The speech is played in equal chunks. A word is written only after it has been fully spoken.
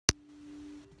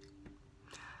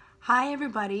Hi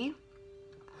everybody,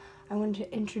 I wanted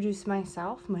to introduce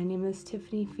myself. My name is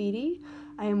Tiffany Feedy.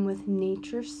 I am with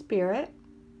Nature Spirit.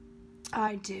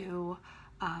 I do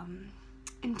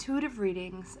intuitive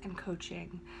readings and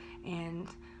coaching, and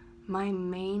my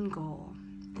main goal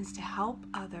is to help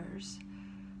others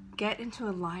get into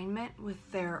alignment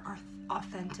with their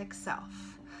authentic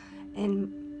self.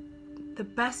 And the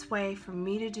best way for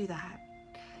me to do that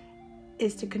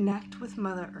is to connect with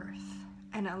Mother Earth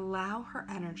and allow her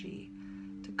energy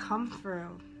to come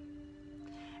through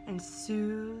and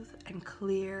soothe and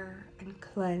clear and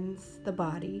cleanse the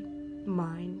body,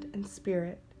 mind, and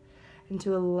spirit, and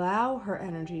to allow her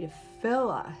energy to fill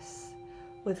us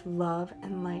with love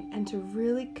and light and to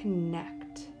really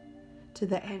connect to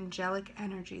the angelic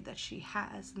energy that she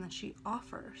has and that she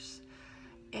offers,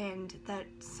 and that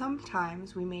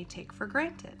sometimes we may take for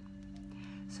granted.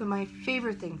 So my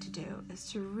favorite thing to do is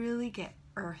to really get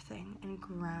earthing and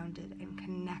grounded and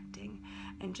connecting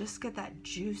and just get that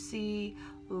juicy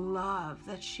love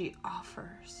that she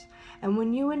offers. And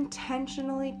when you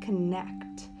intentionally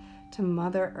connect to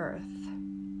Mother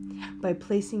Earth by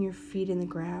placing your feet in the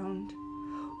ground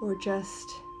or just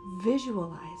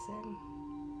visualizing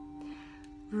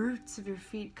roots of your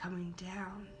feet coming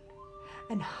down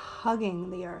and hugging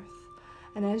the earth,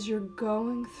 and as you're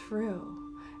going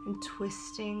through and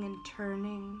twisting and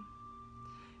turning,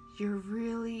 you're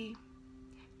really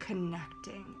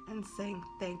connecting and saying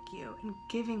thank you and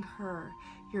giving her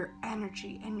your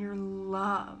energy and your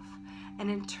love. And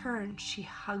in turn, she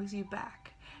hugs you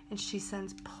back and she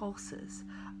sends pulses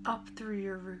up through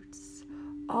your roots,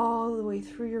 all the way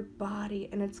through your body,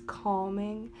 and it's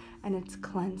calming and it's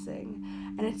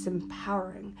cleansing and it's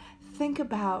empowering. Think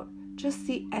about just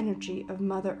the energy of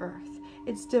Mother Earth.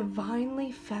 It's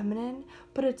divinely feminine,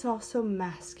 but it's also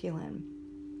masculine.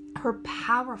 Her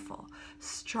powerful,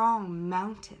 strong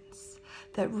mountains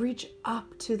that reach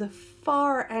up to the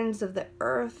far ends of the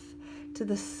earth, to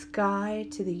the sky,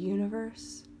 to the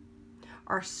universe,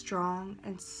 are strong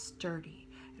and sturdy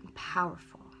and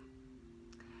powerful.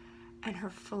 And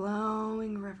her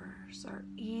flowing rivers are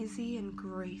easy and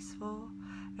graceful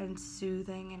and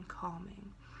soothing and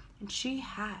calming. And she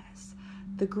has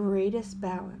the greatest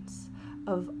balance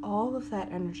of all of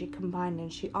that energy combined,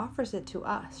 and she offers it to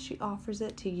us. She offers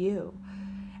it to you.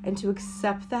 And to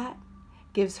accept that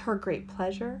gives her great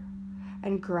pleasure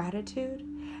and gratitude.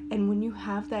 And when you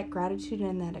have that gratitude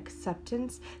and that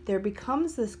acceptance, there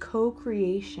becomes this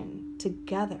co-creation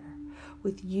together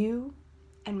with you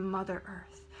and Mother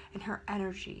Earth and her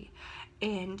energy.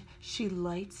 And she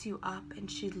lights you up and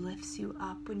she lifts you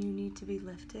up when you need to be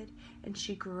lifted, and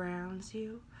she grounds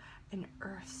you and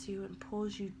earths you and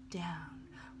pulls you down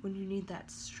when you need that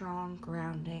strong,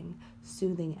 grounding,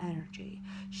 soothing energy.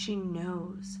 She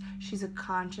knows. She's a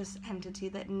conscious entity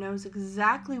that knows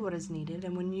exactly what is needed,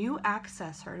 and when you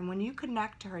access her and when you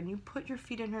connect to her and you put your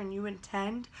feet in her and you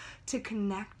intend to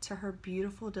connect to her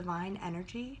beautiful divine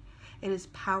energy, it is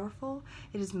powerful,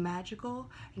 it is magical,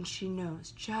 and she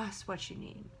knows just what you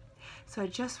need. So I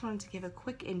just wanted to give a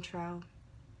quick intro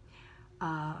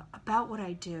about what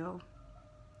I do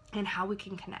and how we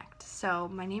can connect. So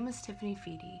my name is Tiffany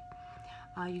Feedy.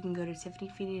 You can go to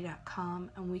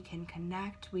tiffanyfeedy.com and we can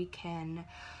connect. We can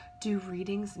do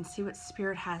readings and see what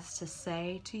Spirit has to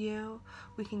say to you.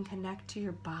 We can connect to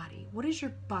your body. What is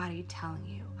your body telling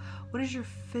you? What is your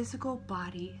physical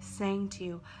body saying to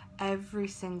you every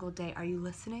single day? Are you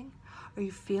listening? Are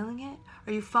you feeling it?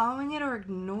 Are you following it or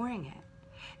ignoring it?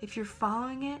 If you're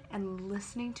following it and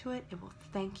listening to it, it will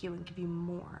thank you and give you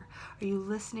more. Are you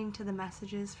listening to the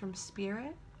messages from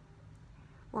Spirit,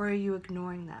 or are you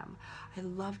ignoring them? I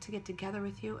love to get together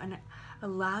with you and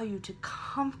allow you to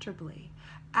comfortably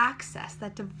access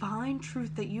that divine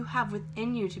truth that you have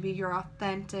within you to be your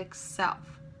authentic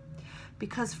self.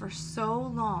 Because for so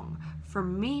long, for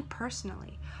me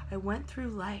personally, I went through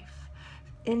life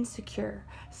insecure,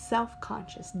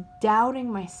 self-conscious,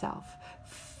 doubting myself,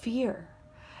 fear.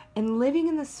 And living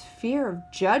in this fear of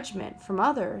judgment from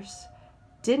others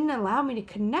didn't allow me to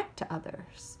connect to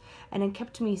others. And it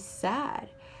kept me sad.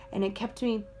 And it kept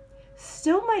me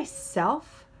still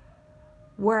myself,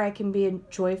 where I can be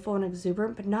joyful and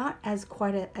exuberant, but not as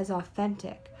as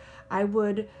authentic. I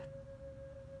would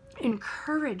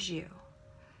encourage you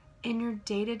in your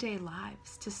day-to-day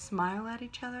lives to smile at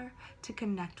each other, to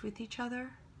connect with each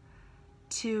other,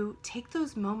 to take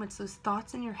those moments, those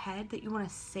thoughts in your head that you want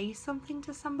to say something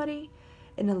to somebody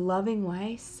in a loving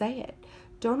way, say it.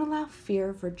 Don't allow fear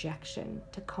of rejection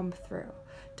to come through.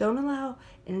 Don't allow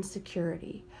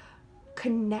insecurity.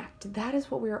 connect. That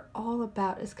is what we're all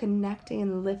about, is connecting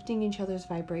and lifting each other's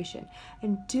vibration,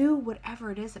 and do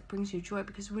whatever it is that brings you joy.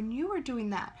 Because when you are doing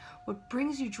that, what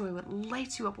brings you joy, what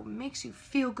lights you up, what makes you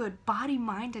feel good, body,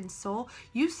 mind, and soul,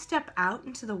 you step out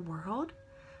into the world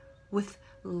with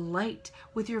light,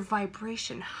 with your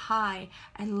vibration high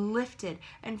and lifted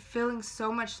and feeling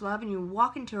so much love, and you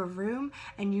walk into a room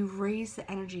and you raise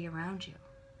the energy around you.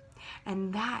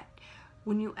 And that,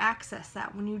 when you access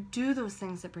that, when you do those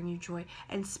things that bring you joy,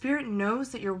 and Spirit knows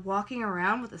that you're walking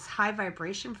around with this high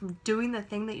vibration from doing the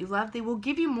thing that you love, they will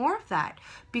give you more of that,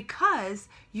 because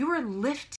you are lifting